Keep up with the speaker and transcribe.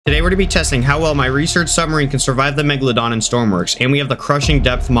Today we're going to be testing how well my research submarine can survive the Megalodon in Stormworks, and we have the crushing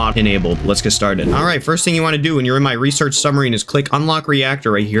depth mod enabled. Let's get started. Alright, first thing you want to do when you're in my research submarine is click unlock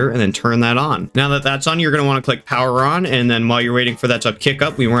reactor right here and then turn that on. Now that that's on, you're going to want to click power on, and then while you're waiting for that to kick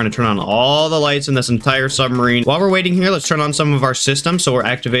up, we want to turn on all the lights in this entire submarine. While we're waiting here, let's turn on some of our systems. So we'll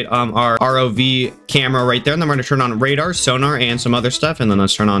activate our ROV camera right there, and then we're going to turn on radar, sonar, and some other stuff, and then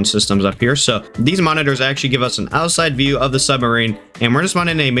let's turn on systems up here. So these monitors actually give us an outside view of the submarine, and we're just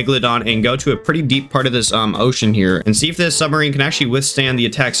running a Megalodon and go to a pretty deep part of this ocean here and see if this submarine can actually withstand the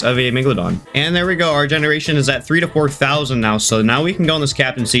attacks of a Megalodon. And there we go. Our generation is at 3,000 to 4,000 now. So now we can go in this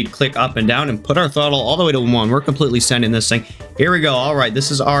captain seat, click up and down, and put our throttle all the way to 1. We're completely sending this thing. Here we go. All right,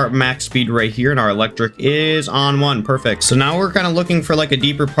 this is our max speed right here, and our electric is on 1. Perfect. So now we're kind of looking for like a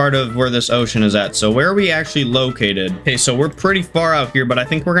deeper part of where this ocean is at. So where are we actually located? Okay, so we're pretty far out here, but I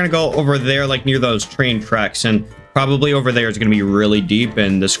think we're gonna go over there, like near those train tracks, and probably over there is going to be really deep,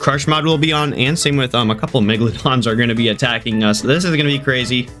 and this crush mod will be on, and same with a couple Megalodons are going to be attacking us. This is going to be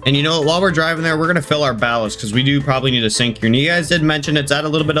crazy. And you know, while we're driving there, we're going to fill our ballast because we do probably need to sink here. And you guys did mention it's at a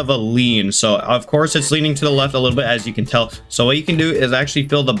little bit of a lean, so of course it's leaning to the left a little bit, as you can tell. So what you can do is actually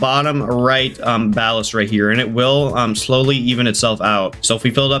fill the bottom right ballast right here, and it will slowly even itself out. So if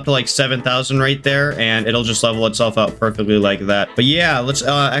we fill it up to like 7,000 right there, and it'll just level itself out perfectly like that. But yeah, let's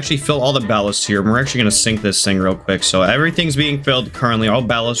actually fill all the ballast here, and we're actually going to sink this thing real quick. So everything's being filled currently. All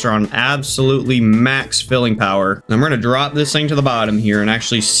ballasts are on absolutely max filling power. Then we're going to drop this thing to the bottom here and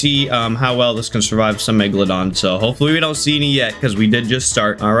actually see how well this can survive some Megalodon. So hopefully we don't see any yet, because we did just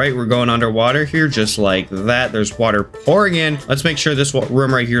start. All right, we're going underwater here just like that. There's water pouring in. Let's make sure this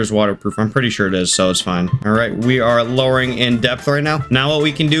room right here is waterproof. I'm pretty sure it is, so it's fine. All right, we are lowering in depth right now. Now what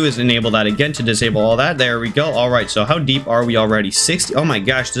we can do is enable that again to disable all that. There we go. All right, so how deep are we already? 60. Oh my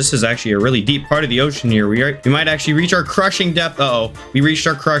gosh, this is actually a really deep part of the ocean here. We might actually reach our crushing depth. Uh-oh, we reached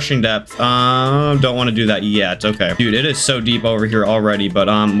our crushing depth. Don't want to do that yet. Okay, dude, it is so deep over here already. But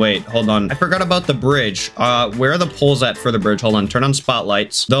wait, hold on, I forgot about the bridge. Where are the poles at for the bridge? Hold on, turn on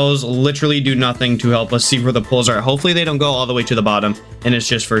spotlights. Those literally do nothing to help us see where the poles are. Hopefully they don't go all the way to the bottom and it's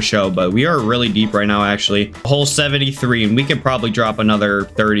just for show, but we are really deep right now. Actually, hole 73, and we can probably drop another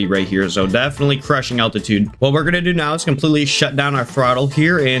 30 right here. So definitely crushing altitude. What we're gonna do now is completely shut down our throttle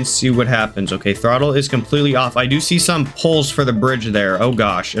here and see what happens. Okay, throttle is completely off. I do see some poles for the bridge there. Oh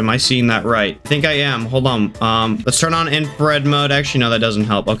gosh, am I seeing that right? I think I am. Hold on. Let's turn on infrared mode. Actually, no, that doesn't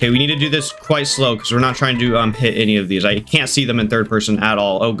help. Okay, we need to do this quite slow because we're not trying to hit any of these. I can't see them in third person at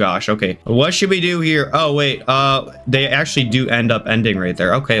all. Oh gosh. Okay, what should we do here? Oh wait, they actually do end up ending right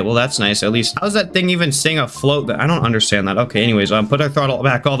there. Okay, well that's nice. At least, how's that thing even staying afloat? I don't understand that. Okay, anyways, put our throttle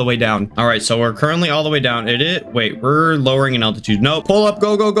back all the way down. All right, so we're currently all the way down. Wait, we're lowering in altitude. No, pull up,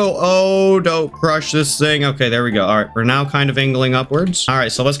 go, go, go. Oh, don't crush this thing. Okay, there we go. All right, we're now kind of angling upwards. All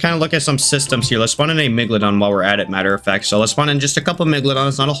right, so let's kind of look at some systems here. Let's spawn in a Megalodon while we're at it, matter of fact. So let's spawn in just a couple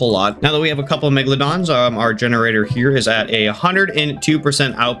Megalodons, not a whole lot. Now that we have a couple of Megalodons, our generator here is at a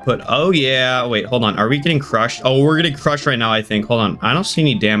 102% output. Oh yeah, wait, hold on, are we getting crushed? Oh, we're getting crushed right now, I think. Hold on, I don't see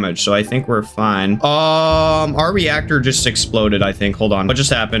any damage, so I think we're fine. Our reactor just exploded, I think. Hold on, what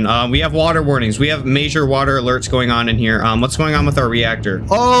just happened? We have water warnings. We have major water alerts going on in here. What's going on with our reactor?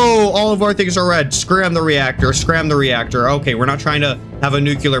 Oh, all of our things are red. Scram the reactor, scram the reactor. Okay, we're not trying to have a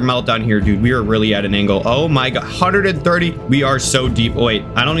nuclear meltdown here, dude. We are really at an angle. Oh my god, 130. We are so deep. Wait,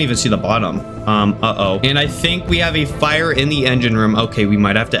 I don't even see the bottom. Uh-oh. And I think we have a fire in the engine room. Okay, we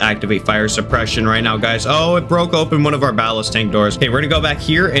might have to activate fire suppression right now, guys. Oh, it broke open one of our ballast tank doors. Okay, we're gonna go back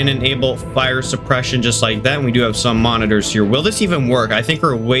here and enable fire suppression just like that. And we do have some monitors here. Will this even work? I think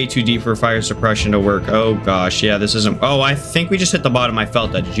we're way too deep for fire suppression to work. Oh gosh, yeah, this isn't. Oh, I think we just hit the bottom. I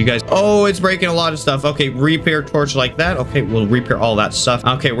felt that. Did you guys? Oh, it's breaking a lot of stuff. Okay, repair torch like that. Okay, we'll repair all that stuff.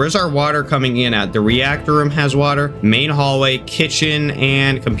 Okay, where's our water coming in at? The reactor room has water, main hallway, kitchen,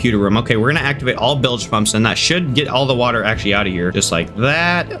 and computer room. Okay, we're gonna activate all bilge pumps, and that should get all the water actually out of here, just like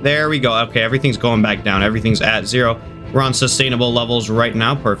that. There we go. Okay, everything's going back down. Everything's at 0. We're on sustainable levels right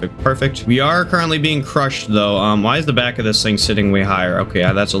now. Perfect, perfect. We are currently being crushed though. Why is the back of this thing sitting way higher? Okay,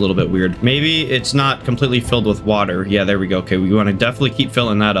 that's a little bit weird. Maybe it's not completely filled with water. Yeah, there we go. Okay, we want to definitely keep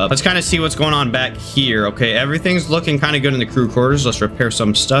filling that up. Let's kind of see what's going on back here. Okay, everything's looking kind of good in the crew quarters. Let's repair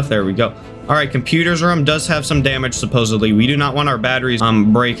some stuff. There we go. All right, computers room does have some damage supposedly. We do not want our batteries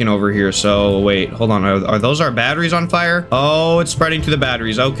breaking over here. So wait, hold on. Are those our batteries on fire? Oh, it's spreading to the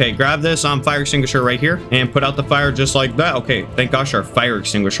batteries. Okay, grab this fire extinguisher right here and put out the fire just like that. Okay, thank gosh our fire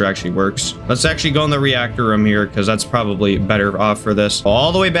extinguisher actually works. Let's actually go in the reactor room here because that's probably better off for this.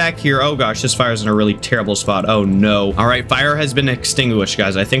 All the way back here. Oh gosh, this fire's in a really terrible spot. Oh no. All right, fire has been extinguished,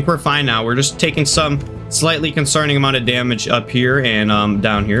 guys. I think we're fine now. We're just taking some slightly concerning amount of damage up here and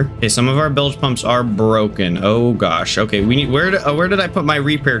down here. Okay, some of our bilge pumps are broken. Oh gosh. Okay, we need where did I put my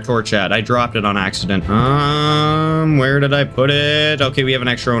repair torch at? I dropped it on accident. Where did I put it? Okay, we have an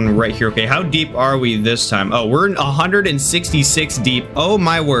extra one right here. Okay, how deep are we this time? Oh, we're 166 deep. Oh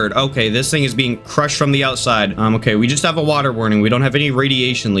my word. Okay, this thing is being crushed from the outside. Okay, we just have a water warning. We don't have any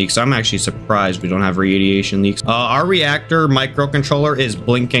radiation leaks. I'm actually surprised we don't have radiation leaks. Our reactor microcontroller is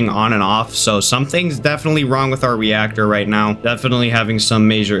blinking on and off, so something's definitely wrong with our reactor right now. Definitely having some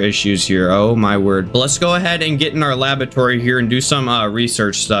major issues here. Oh my word. But let's go ahead and get in our laboratory here and do some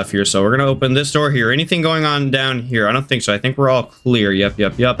research stuff here. So we're gonna open this door here. Anything going on down here? I don't think so. I think we're all clear.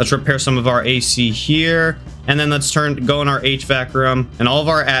 Yep. Let's repair some of our AC here. And then let's go in our HVAC room, and all of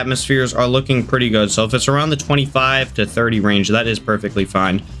our atmospheres are looking pretty good. So if it's around the 25 to 30 range, that is perfectly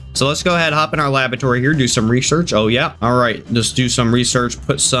fine. So let's go ahead, hop in our laboratory here, do some research. Oh yeah. All right, just do some research,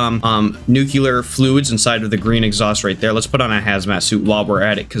 put some nuclear fluids inside of the green exhaust right there. Let's put on a hazmat suit while we're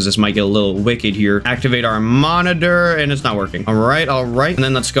at it, because this might get a little wicked here. Activate our monitor, and it's not working. All right. And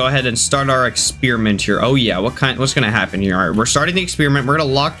then let's go ahead and start our experiment here. Oh yeah, what's gonna happen here? All right, we're starting the experiment. We're gonna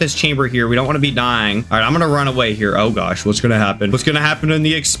lock this chamber here. We don't want to be dying. All right, I'm gonna run away here. Oh gosh, what's gonna happen? What's gonna happen in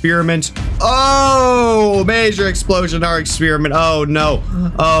the experiment? Oh, major explosion, our experiment. Oh no.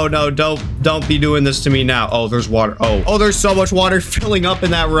 Oh no, don't be doing this to me now. Oh, there's water. Oh, there's so much water filling up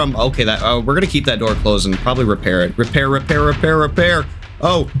in that room. Okay, we're gonna keep that door closed and probably repair it. Repair.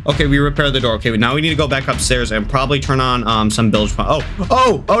 Oh, okay, we repaired the door. Okay, now we need to go back upstairs and probably turn on some bilge pump.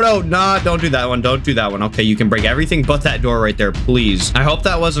 Oh no, nah, don't do that one. Don't do that one. Okay, you can break everything but that door right there, please. I hope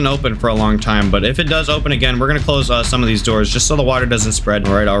that wasn't open for a long time, but if it does open again, we're gonna close some of these doors just so the water doesn't spread.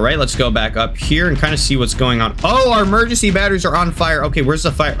 All right, let's go back up here and kind of see what's going on. Oh, our emergency batteries are on fire. Okay, where's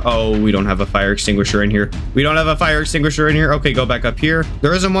the fire? Oh, we don't have a fire extinguisher in here. Okay, go back up here.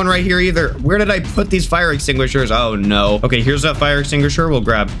 There isn't one right here either. Where did I put these fire extinguishers? Oh no. Okay, here's that fire extinguisher. We'll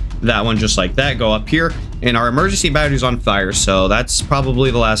grab that one just like that, go up here, and our emergency battery's on fire, so that's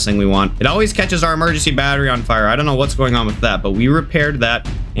probably the last thing we want. It always catches our emergency battery on fire. I don't know what's going on with that, but we repaired that,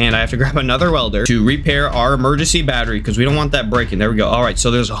 and I have to grab another welder to repair our emergency battery because we don't want that breaking. There we go. All right,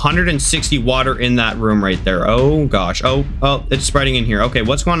 so there's 160 water in that room right there. Oh gosh. Oh, it's spreading in here. Okay,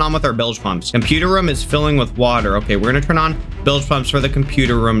 what's going on with our bilge pumps? Computer room is filling with water. Okay, we're gonna turn on bilge pumps for the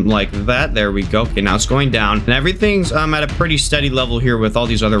computer room like that. There we go. Okay, now it's going down, and everything's at a pretty steady level here with all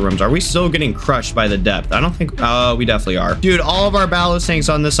these other rooms. Are we still getting crushed by the depth? I don't think. We definitely are. Dude, all of our ballast tanks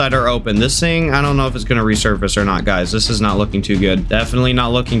on this side are open. This thing, I don't know if it's gonna resurface or not, guys. This is not looking too good. Definitely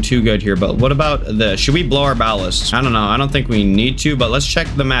not looking too good here. But what about this? Should we blow our ballast? I don't know. I don't think we need to, but let's check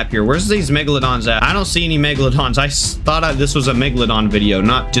the map here. Where's these megalodons at? I don't see any megalodons. I thought this was a megalodon video,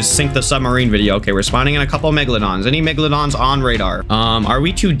 not just sink the submarine video. Okay, we're spawning in a couple megalodons. Any megalodons on radar? Are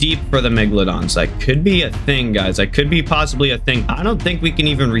we too deep for the megalodons? That could be a thing, guys. That could be possibly a thing. I don't think we can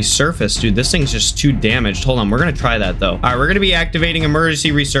even resurface, dude. This thing's just too damaged. Hold on, we're gonna try that though. All right, we're gonna be activating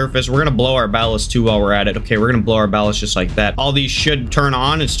emergency resurface. We're gonna blow our ballast too while we're at it. Okay, we're gonna blow our ballast just like that. All these should turn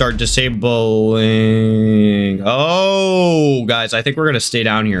on and start disabling. Oh, guys, I think we're gonna stay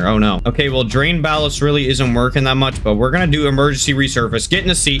down here. Oh no. Okay, well, drain ballast really isn't working that much, but we're gonna do emergency resurface. Get in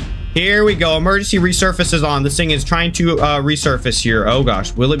the seat. Here we go. Emergency resurface is on. This thing is trying to resurface here. Oh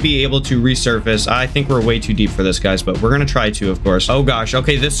gosh, will it be able to resurface? I think we're way too deep for this, guys, but we're gonna try to, of course. Oh gosh.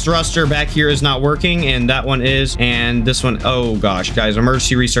 Okay, this thruster back here is not working, and that one is, and this one. Oh gosh, guys,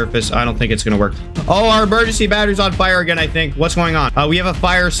 emergency resurface. I don't think it's gonna work. Oh, our emergency battery's on fire again, I think. What's going on? We have a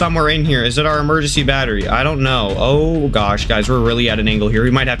fire somewhere in here. Is it our emergency battery? I don't know. Oh gosh, guys, we're really at an angle here.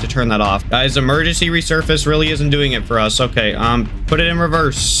 We might have to turn that off. Guys, emergency resurface really isn't doing it for us. Okay, put it in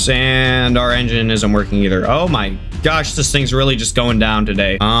reverse, and our engine isn't working either. Oh my gosh, this thing's really just going down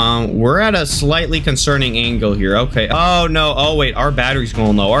today. We're at a slightly concerning angle here. Okay. Oh no. Oh wait, our battery's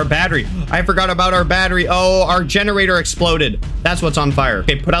going low. Our battery. I forgot about our battery. Oh, our generator exploded. That's what's on fire.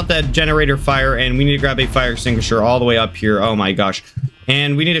 Okay, put out that generator fire, and we need to grab a fire extinguisher all the way up here. Oh my gosh.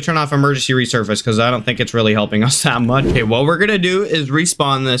 And we need to turn off emergency resurface because I don't think it's really helping us that much. Okay, what we're gonna do is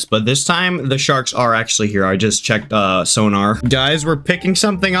respawn this, but this time the sharks are actually here. I just checked sonar. Guys, we're picking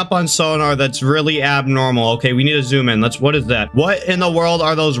something up on sonar that's really abnormal. Okay, we need to zoom in. What is that? What in the world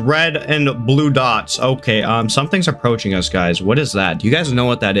are those red and blue dots? Okay, something's approaching us, guys. What is that? Do you guys know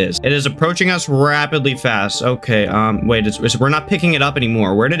what that is? It is approaching us rapidly fast. Okay, wait, we're not picking it up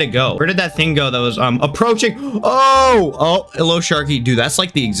anymore. Where did it go? Where did that thing go that was approaching? Oh, hello, Sharky. Dude, that's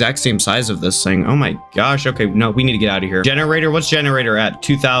like the exact same size of this thing. Oh my gosh. Okay, no, we need to get out of here. Generator, what's generator at?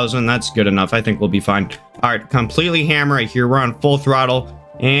 2000. That's good enough. I think we'll be fine. All right, completely hammer right here. We're on full throttle,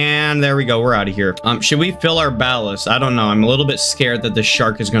 And there we go. We're out of here. Should we fill our ballast? I don't know. I'm a little bit scared that the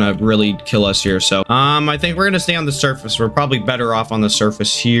shark is gonna really kill us here. So, I think we're gonna stay on the surface. We're probably better off on the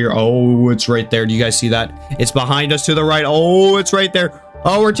surface here. Oh, it's right there. Do you guys see that? It's behind us to the right. Oh, it's right there.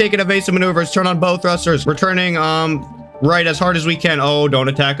 Oh, we're taking evasive maneuvers. Turn on both thrusters. We're turning, right as hard as we can. Oh, don't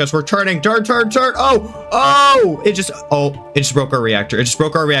attack us. We're turning. Turn. Oh, it just broke our reactor. It just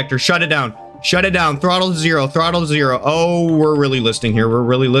broke our reactor. Shut it down. Shut it down. Throttle to zero. Throttle to zero. Oh, we're really listing here. We're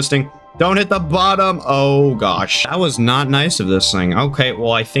really listing. Don't hit the bottom. Oh, gosh. That was not nice of this thing. Okay,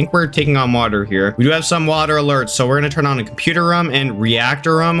 well, I think we're taking on water here. We do have some water alerts, so we're going to turn on a computer room and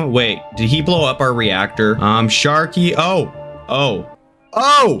reactor room. Wait, did he blow up our reactor? Sharky.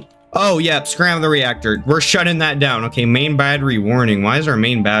 Oh, yep, scram the reactor. We're shutting that down. Okay, main battery warning. Why is our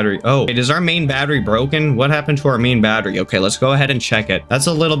main battery? Oh, wait, is our main battery broken? What happened to our main battery? Okay, let's go ahead and check it. That's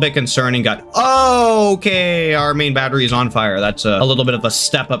a little bit concerning. Okay, our main battery is on fire. That's a little bit of a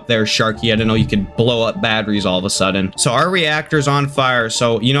step up there, Sharky. I didn't know you could blow up batteries all of a sudden. So our reactor's on fire.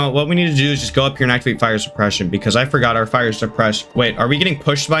 So, you know, what we need to do is just go up here and activate fire suppression because I forgot our fire suppressed. Wait, are we getting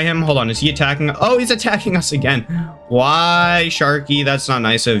pushed by him? Hold on, is he attacking? Oh, he's attacking us again. Why, Sharky? That's not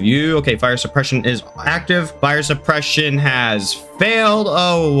nice of you. Okay, fire suppression is active. Fire suppression has failed.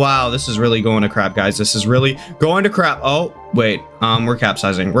 Oh, wow. This is really going to crap, guys. This is really going to crap. Oh, wait. We're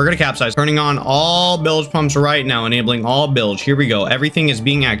capsizing. We're going to capsize. Turning on all bilge pumps right now, enabling all bilge. Here we go. Everything is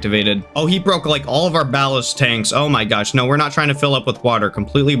being activated. Oh, he broke like all of our ballast tanks. Oh my gosh. No, we're not trying to fill up with water.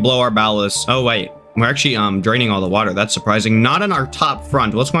 Completely blow our ballast. Oh, wait. We're actually draining all the water. That's surprising. Not in our top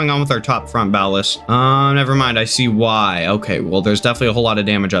front. What's going on with our top front ballast? Never mind. I see why. Okay, well, there's definitely a whole lot of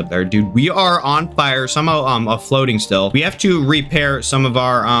damage up there. Dude, we are on fire. Somehow floating still. We have to repair some of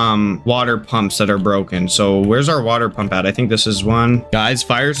our water pumps that are broken. So where's our water pump at? I think this is one. Guys,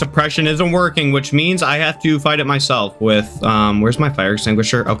 fire suppression isn't working, which means I have to fight it myself with where's my fire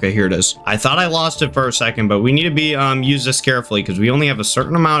extinguisher? Okay, here it is. I thought I lost it for a second, but we need to be use this carefully because we only have a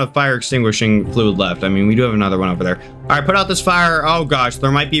certain amount of fire extinguishing fluid left. I mean, we do have another one over there. All right, put out this fire. Oh gosh,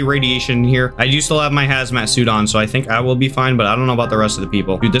 there might be radiation here. I do still have my hazmat suit on, so I think I will be fine, but I don't know about the rest of the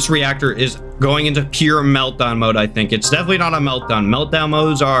people. Dude, this reactor is going into pure meltdown mode, I think. It's definitely not a meltdown. Meltdown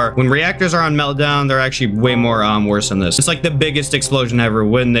modes are, when reactors are on meltdown, they're actually way more worse than this. It's like the biggest explosion ever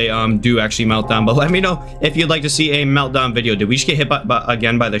when they do actually meltdown. But let me know if you'd like to see a meltdown video. Did we just get hit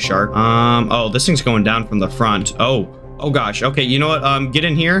again by the shark? Oh, this thing's going down from the front. Oh gosh. Okay, you know what? Get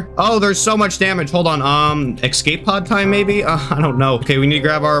in here. Oh, there's so much damage. Hold on. Escape pod time maybe? I don't know. Okay, we need to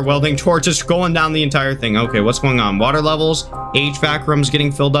grab our welding torch. Just going down the entire thing. Okay, what's going on? Water levels, HVAC rooms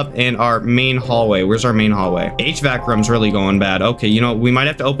getting filled up, and our main hallway. Where's our main hallway? HVAC room's really going bad. Okay, you know, we might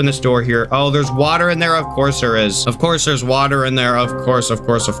have to open this door here. Oh, there's water in there. Of course there is. Of course there's water in there. Of course. Okay,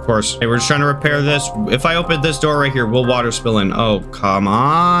 we're just trying to repair this. If I open this door right here, will water spill in? Oh, come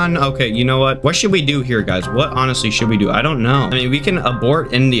on. Okay, you know what? What should we do here, guys? What honestly should we do? I don't know. I mean, we can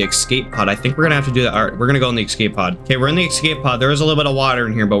abort in the escape pod. I think we're gonna have to do that. All right, we're gonna go in the escape pod. Okay, we're in the escape pod. There is a little bit of water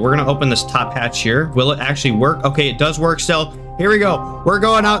in here, but we're gonna open this top hatch here. Will it actually work? Okay, it does work still. Here we go. We're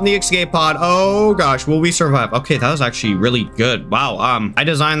going out in the escape pod. Oh gosh, will we survive? Okay, that was actually really good. Wow, I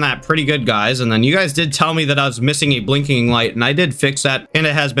designed that pretty good, guys. And then you guys did tell me that I was missing a blinking light, and I did fix that, and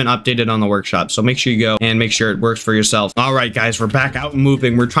it has been updated on the workshop. So make sure you go and make sure it works for yourself. All right, guys, we're back out and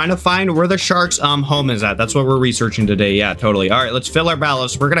moving. We're trying to find where the shark's home is at. That's what we're researching today. Yeah, totally. All right, let's fill our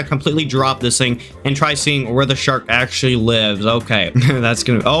ballast. We're gonna completely drop this thing and try seeing where the shark actually lives. Okay, that's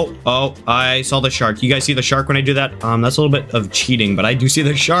gonna. Oh, I saw the shark. You guys see the shark when I do that? That's a little bit of cheating, but I do see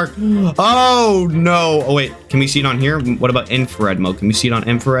the shark. Oh no. Oh wait, can we see it on here? What about infrared mode? Can we see it on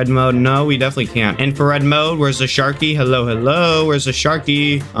infrared mode? No, we definitely can't. Infrared mode, where's the sharky? Hello, where's the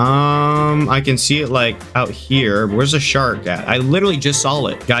sharky? I can see it like out here. Where's the shark at? I literally just saw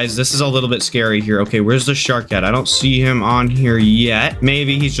it. Guys, this is a little bit scary here. Okay, where's the shark at? I don't see him on here yet.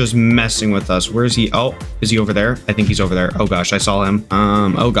 Maybe he's just messing with us. Where is he? Oh, is he over there? I think he's over there. Oh gosh, I saw him.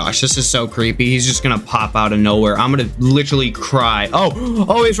 Oh gosh, this is so creepy. He's just gonna pop out of nowhere. I'm gonna literally cry.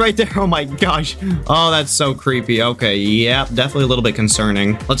 Oh, he's right there. Oh my gosh. Oh, that's so creepy. Okay, yep, definitely a little bit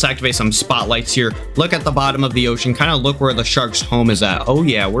concerning. Let's activate some spotlights here. Look at the bottom of the ocean. Kind of look where the shark's home is at. Oh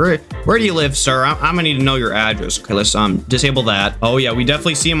yeah, where do you live, sir? I'm gonna need to know your address. Okay, let's disable that. Oh yeah, we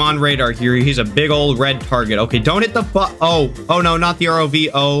definitely see him on radar here. He's a big old red target. Okay, don't hit the oh no, not the ROV.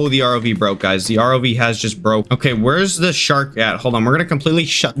 Oh, the ROV broke, guys. The ROV has just broke. Okay, where's the shark at? Hold on, we're gonna completely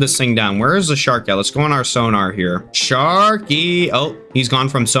shut this thing down. Where is the shark at? Let's go on our sonar here. Sharky. Oh, he's gone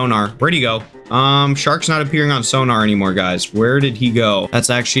from sonar. Where'd he go? Shark's not appearing on sonar anymore, guys. Where did he go? That's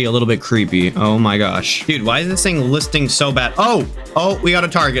actually a little bit creepy. Oh my gosh. Dude, why is this thing listing so bad? Oh, we got a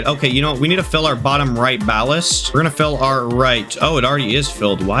target. Okay, you know what? We need to fill our bottom right ballast. We're gonna fill our right. Oh, it already is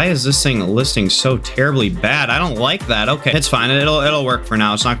filled. Why is this thing listing so terribly bad? I don't like that. Okay, it's fine. It'll work for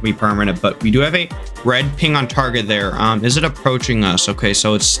now. It's not gonna be permanent, but we do have a red ping on target there. Is it approaching us? Okay,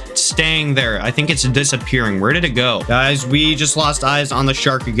 so it's staying there. I think it's disappearing. Where did it go? Guys, we just lost eyes on the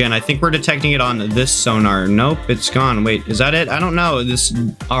shark again. I think we're detecting it on this sonar. Nope, it's gone. Wait, is that it? I don't know.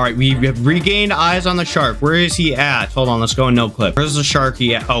 All right, we have regained eyes on the shark. Where is he at? Hold on, let's go in no clip. Where's the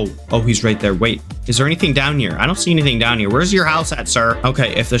sharky at? Oh, he's right there. Wait, is there anything down here? I don't see anything down here. Where's your house at, sir?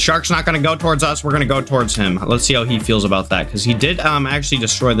 Okay, if the shark's not gonna go towards us, we're gonna go towards him. Let's see how he feels about that, because he did actually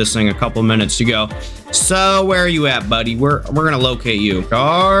destroy this thing a couple minutes ago. So where are you at, buddy? We're gonna locate you.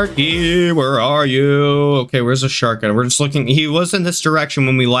 Sharky, where are you? Okay, where's the shark at? We're just looking. He was in this direction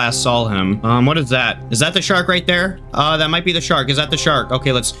when we last saw him. What is that? Is that the shark right there? That might be the shark. Is that the shark?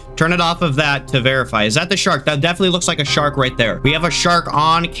 Okay, let's turn it off of that to verify. Is that the shark? That definitely looks like a shark right there. We have a shark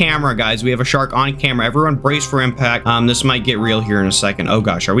on camera, guys. We have a shark on camera. Everyone brace for impact. This might get real here in a second. Oh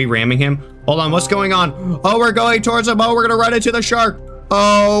gosh, are we ramming him? Hold on, what's going on? Oh, we're going towards him. Oh, we're gonna run into the shark.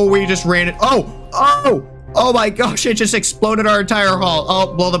 Oh, we just ran it. Oh my gosh, it just exploded our entire hull.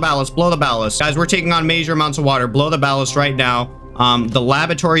 Oh, blow the ballast, blow the ballast. Guys, we're taking on major amounts of water. Blow the ballast right now. The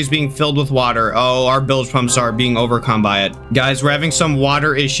laboratory is being filled with water. Oh, our bilge pumps are being overcome by it. Guys, we're having some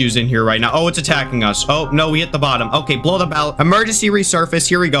water issues in here right now. Oh, it's attacking us. Oh, no, we hit the bottom. Okay, blow the ballast. Emergency resurface.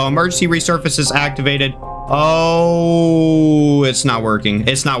 Here we go. Emergency resurface is activated. Oh, it's not working.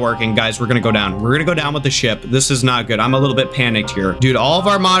 It's not working, guys. We're gonna go down. We're gonna go down with the ship. This is not good. I'm a little bit panicked here. Dude, all of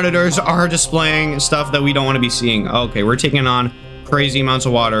our monitors are displaying stuff that we don't want to be seeing. Okay, we're taking on crazy amounts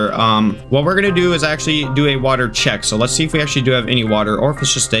of water. What we're gonna do is actually do a water check. So let's see if we actually do have any water, or if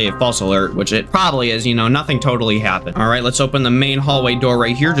it's just a false alert, which it probably is. You know, nothing totally happened. All right, let's open the main hallway door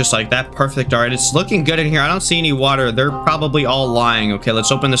right here, just like that. Perfect. All right, it's looking good in here. I don't see any water. They're probably all lying. Okay,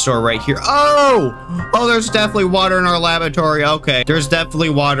 let's open this door right here. Oh, there's definitely water in our laboratory. Okay, there's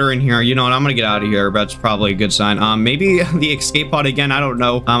definitely water in here. You know what? I'm gonna get out of here. That's probably a good sign. Maybe the escape pod again. I don't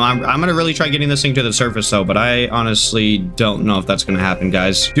know. I'm gonna really try getting this thing to the surface though, but I honestly don't know if that's gonna happen,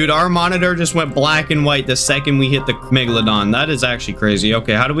 guys. Dude, our monitor just went black and white the second we hit the Megalodon. That is actually crazy.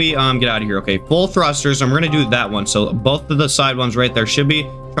 Okay, how do we get out of here? Okay, full thrusters, and we're gonna do that one. So both of the side ones right there should be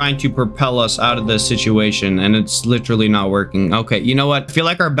trying to propel us out of this situation, and it's literally not working. Okay, you know what? I feel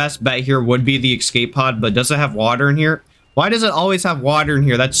like our best bet here would be the escape pod, but does it have water in here? Why does it always have water in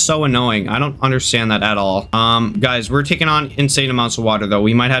here? That's so annoying. I don't understand that at all. Guys, we're taking on insane amounts of water, though.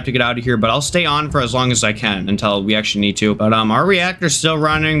 We might have to get out of here, but I'll stay on for as long as I can until we actually need to. But our reactor's still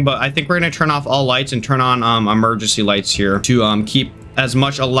running, but I think we're going to turn off all lights and turn on emergency lights here to keep as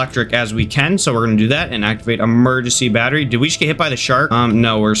much electric as we can. So we're going to do that and activate emergency battery. Did we just get hit by the shark?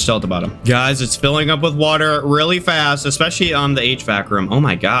 No, we're still at the bottom. Guys, it's filling up with water really fast, especially on the HVAC room. Oh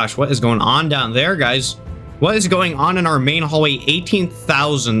my gosh, what is going on down there, guys? What is going on in our main hallway?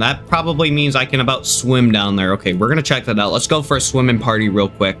 18,000. That probably means I can about swim down there. Okay, we're gonna check that out. Let's go for a swimming party real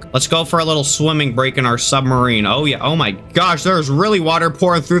quick. Let's go for a little swimming break in our submarine. Oh yeah, oh my gosh, there's really water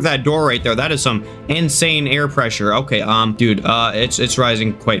pouring through that door right there. That is some insane air pressure. Okay, dude, it's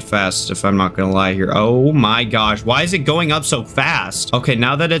rising quite fast, if I'm not gonna lie here. Oh my gosh, why is it going up so fast? Okay,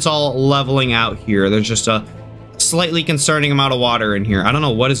 now that it's all leveling out here, there's just a slightly concerning amount of water in here. I don't know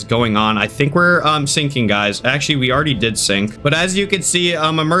what is going on. I think we're sinking, guys. Actually, we already did sink, but as you can see,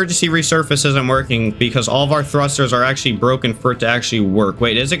 emergency resurface isn't working because all of our thrusters are actually broken for it to actually work.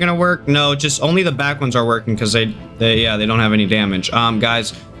 Wait, is it gonna work? No, just only the back ones are working because they don't have any damage.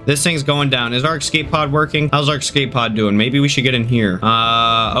 Guys, this thing's going down. Is our escape pod working? How's our escape pod doing? Maybe we should get in here.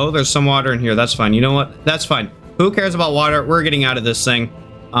 Oh, there's some water in here. That's fine. You know what? That's fine. Who cares about water? We're getting out of this thing.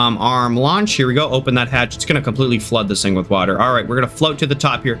 Arm launch. Here we go. Open that hatch. It's gonna completely flood this thing with water. All right, we're gonna float to the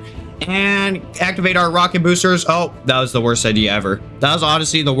top here and activate our rocket boosters. Oh, that was the worst idea ever. That was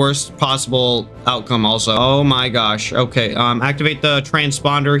honestly the worst possible outcome also. Oh my gosh. Okay, activate the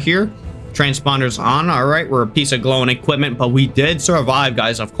transponder here. Transponder's on. All right, we're a piece of glowing equipment, but we did survive,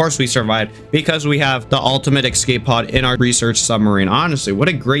 guys. Of course we survived because we have the ultimate escape pod in our research submarine. Honestly, what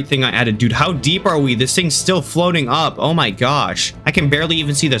a great thing I added. Dude, how deep are we? This thing's still floating up. Oh my gosh, I can barely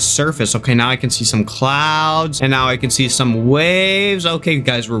even see the surface. Okay, now I can see some clouds, and now I can see some waves. Okay,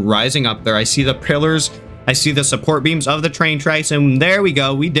 guys, we're rising up there. I see the pillars. I see the support beams of the train tracks, and there we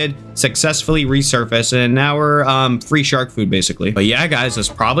go. We did successfully resurface, and now we're free shark food, basically. But yeah, guys, that's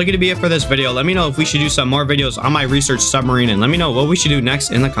probably going to be it for this video. Let me know if we should do some more videos on my research submarine, and let me know what we should do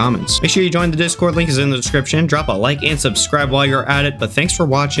next in the comments. Make sure you join the Discord. Link is in the description. Drop a like and subscribe while you're at it. But thanks for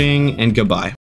watching, and goodbye.